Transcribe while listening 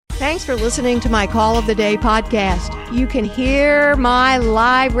Thanks for listening to my Call of the Day podcast. You can hear my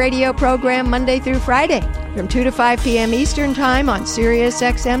live radio program Monday through Friday from 2 to 5 p.m. Eastern Time on Sirius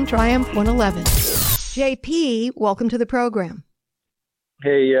XM Triumph 111. JP, welcome to the program.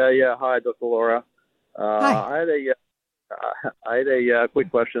 Hey, hi, Dr. Laura. Hi. I had a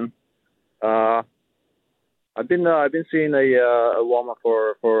quick question. I've been seeing a woman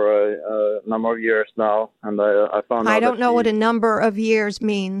for a number of years now, and I found out. I don't know what a number of years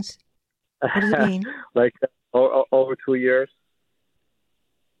means. What does it mean? Like over 2 years.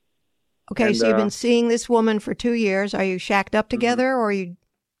 Okay, and, so you've been seeing this woman for 2 years. Are you shacked up together, or you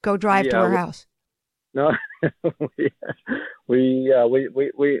go drive to her house? No, we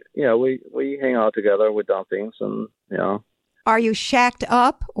hang out together. We've done things, and Are you shacked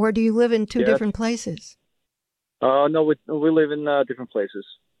up, or do you live in two different places? No, we live in different places.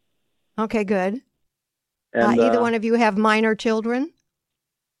 Okay, good. And, either one of you have minor children?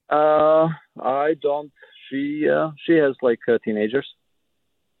 I don't. She has like teenagers.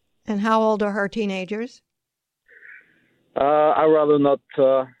 And how old are her teenagers? I rather not.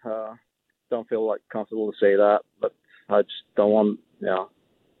 Don't feel like comfortable to say that, but I just don't want.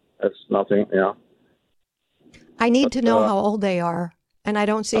 It's nothing. I need to know how old they are, and I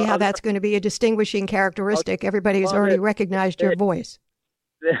don't see how that's going to be a distinguishing characteristic. Everybody has already recognized your voice.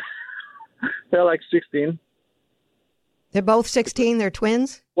 They're like 16. They're both 16. They're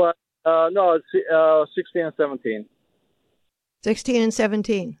twins. Well, no, it's 16 and 17. 16 and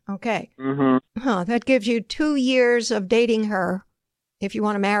 17. Okay. Mm-hmm. That gives you 2 years of dating her. If you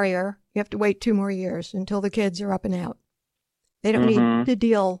want to marry her, you have to wait 2 more years until the kids are up and out. They don't need to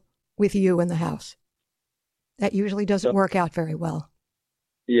deal with you in the house. That usually doesn't work out very well.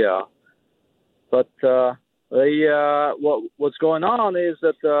 Yeah. But what's going on is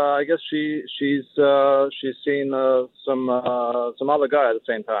that I guess she's seen some other guy at the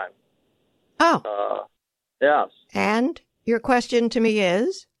same time. Oh. Yes. And your question to me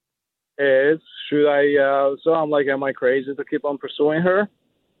is? Should I? So I'm like, am I crazy to keep on pursuing her?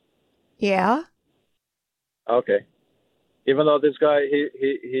 Yeah. Okay. Even though this guy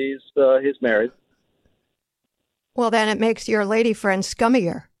he's married. Well, then it makes your lady friend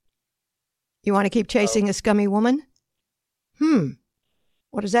scummier. You want to keep chasing a scummy woman?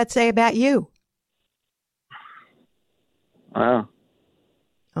 What does that say about you? Oh.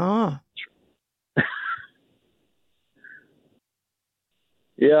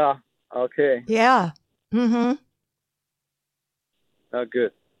 Yeah. Okay. Yeah. Mm-hmm. Oh,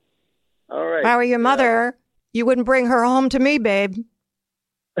 good. All right. If I were your mother, you wouldn't bring her home to me, babe.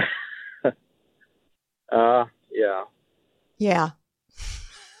 Yeah. Yeah.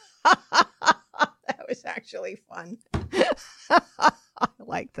 That was actually fun. I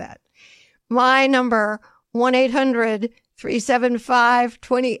like that. My number,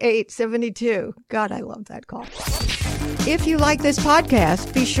 1-800-375-2872. God, I love that call. If you like this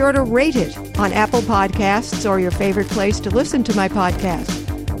podcast, be sure to rate it on Apple Podcasts or your favorite place to listen to my podcast.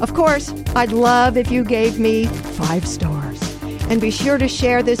 Of course, I'd love if you gave me 5 stars. And be sure to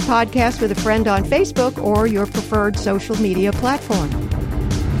share this podcast with a friend on Facebook or your preferred social media platform.